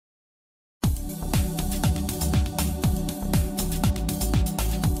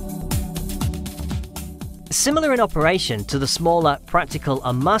Similar in operation to the smaller Practical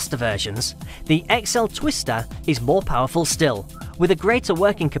and Master versions, the XL Twister is more powerful still, with a greater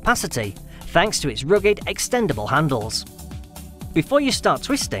working capacity thanks to its rugged, extendable handles. Before you start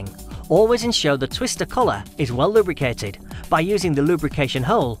twisting, always ensure the twister collar is well lubricated by using the lubrication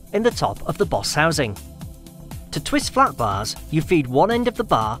hole in the top of the boss housing. To twist flat bars, you feed one end of the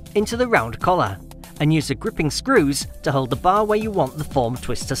bar into the round collar and use the gripping screws to hold the bar where you want the form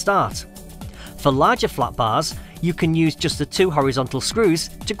twist to start. For larger flat bars, you can use just the 2 horizontal screws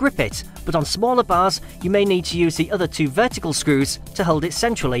to grip it, but on smaller bars you may need to use the other 2 vertical screws to hold it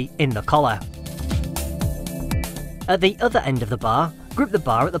centrally in the collar. At the other end of the bar, grip the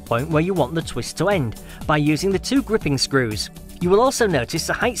bar at the point where you want the twist to end by using the 2 gripping screws. You will also notice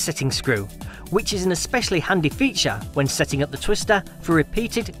the height setting screw, which is an especially handy feature when setting up the twister for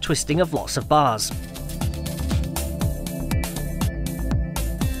repeated twisting of lots of bars.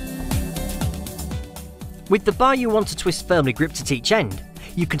 With the bar you want to twist firmly gripped at each end,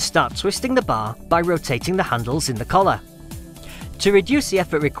 you can start twisting the bar by rotating the handles in the collar. To reduce the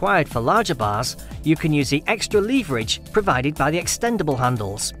effort required for larger bars, you can use the extra leverage provided by the extendable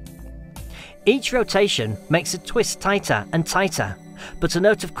handles. Each rotation makes the twist tighter and tighter, but a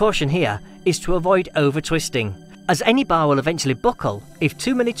note of caution here is to avoid over-twisting, as any bar will eventually buckle if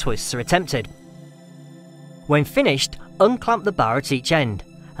too many twists are attempted. When finished, unclamp the bar at each end,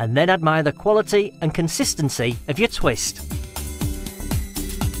 and then admire the quality and consistency of your twist.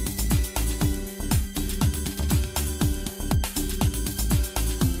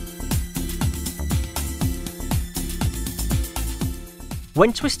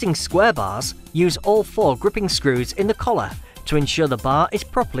 When twisting square bars, use all 4 gripping screws in the collar to ensure the bar is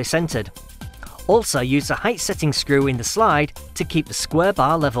properly centered. Also use the height setting screw in the slide to keep the square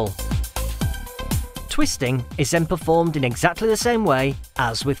bar level. Twisting is then performed in exactly the same way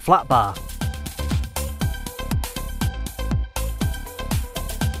as with flat bar.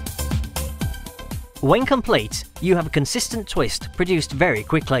 When complete, you have a consistent twist produced very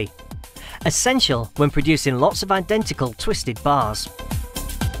quickly. Essential when producing lots of identical twisted bars.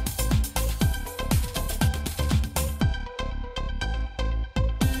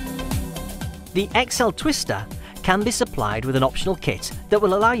 The XL Twister can be supplied with an optional kit that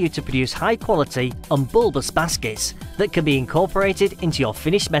will allow you to produce high quality and bulbous baskets that can be incorporated into your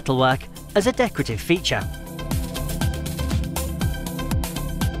finished metalwork as a decorative feature.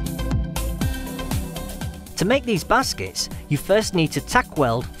 To make these baskets, you first need to tack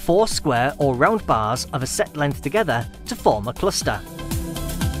weld 4 square or round bars of a set length together to form a cluster.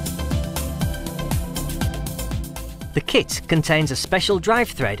 The kit contains a special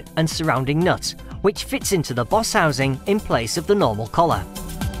drive thread and surrounding nut, which fits into the boss housing in place of the normal collar.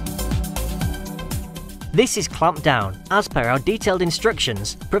 This is clamped down as per our detailed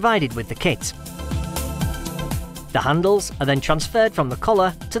instructions provided with the kit. The handles are then transferred from the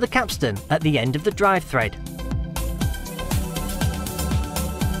collar to the capstan at the end of the drive thread.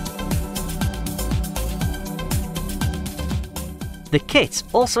 The kit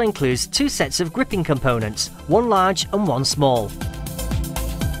also includes 2 sets of gripping components, one large and one small.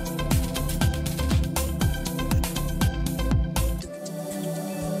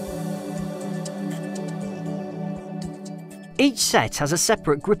 Each set has a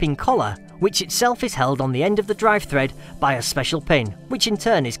separate gripping collar, which itself is held on the end of the drive thread by a special pin, which in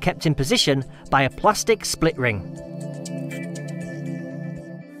turn is kept in position by a plastic split ring.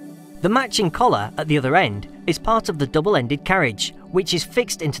 The matching collar at the other end is part of the double-ended carriage, which is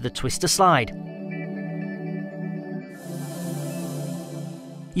fixed into the twister slide.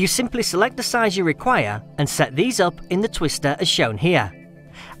 You simply select the size you require and set these up in the twister as shown here,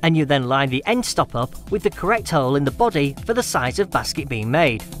 and you then line the end stop up with the correct hole in the body for the size of basket being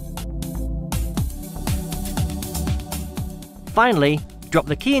made. Finally, drop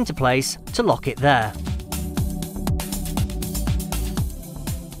the key into place to lock it there.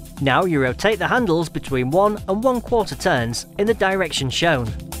 Now you rotate the handles between 1 and 1/4 turns in the direction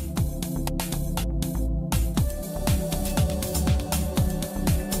shown.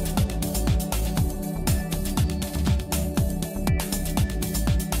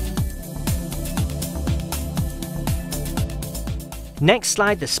 Next,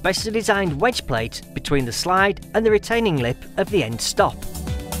 slide the specially designed wedge plate between the slide and the retaining lip of the end stop.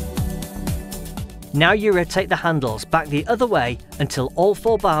 Now you rotate the handles back the other way until all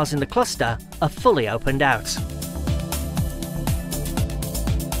 4 bars in the cluster are fully opened out.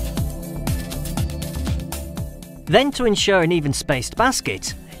 Then, to ensure an even spaced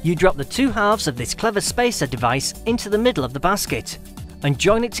basket, you drop the 2 halves of this clever spacer device into the middle of the basket and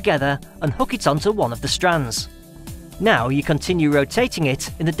join it together and hook it onto one of the strands. Now you continue rotating it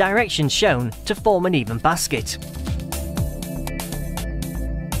in the direction shown to form an even basket.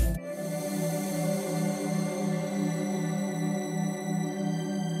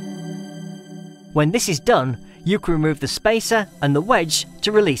 When this is done, you can remove the spacer and the wedge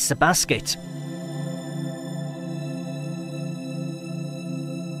to release the basket.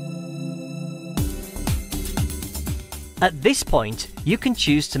 At this point, you can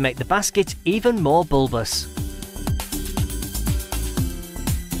choose to make the basket even more bulbous.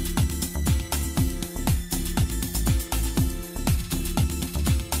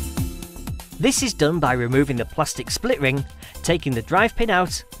 This is done by removing the plastic split ring, taking the drive pin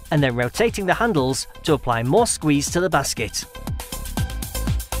out, and then rotating the handles to apply more squeeze to the basket.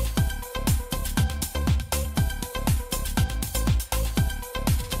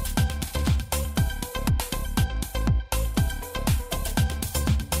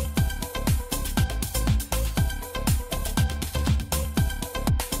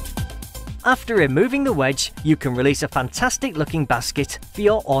 After removing the wedge, you can release a fantastic looking basket for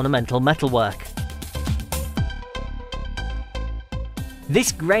your ornamental metalwork.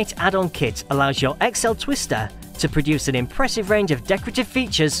 This great add-on kit allows your XL Twister to produce an impressive range of decorative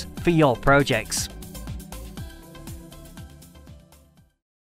features for your projects.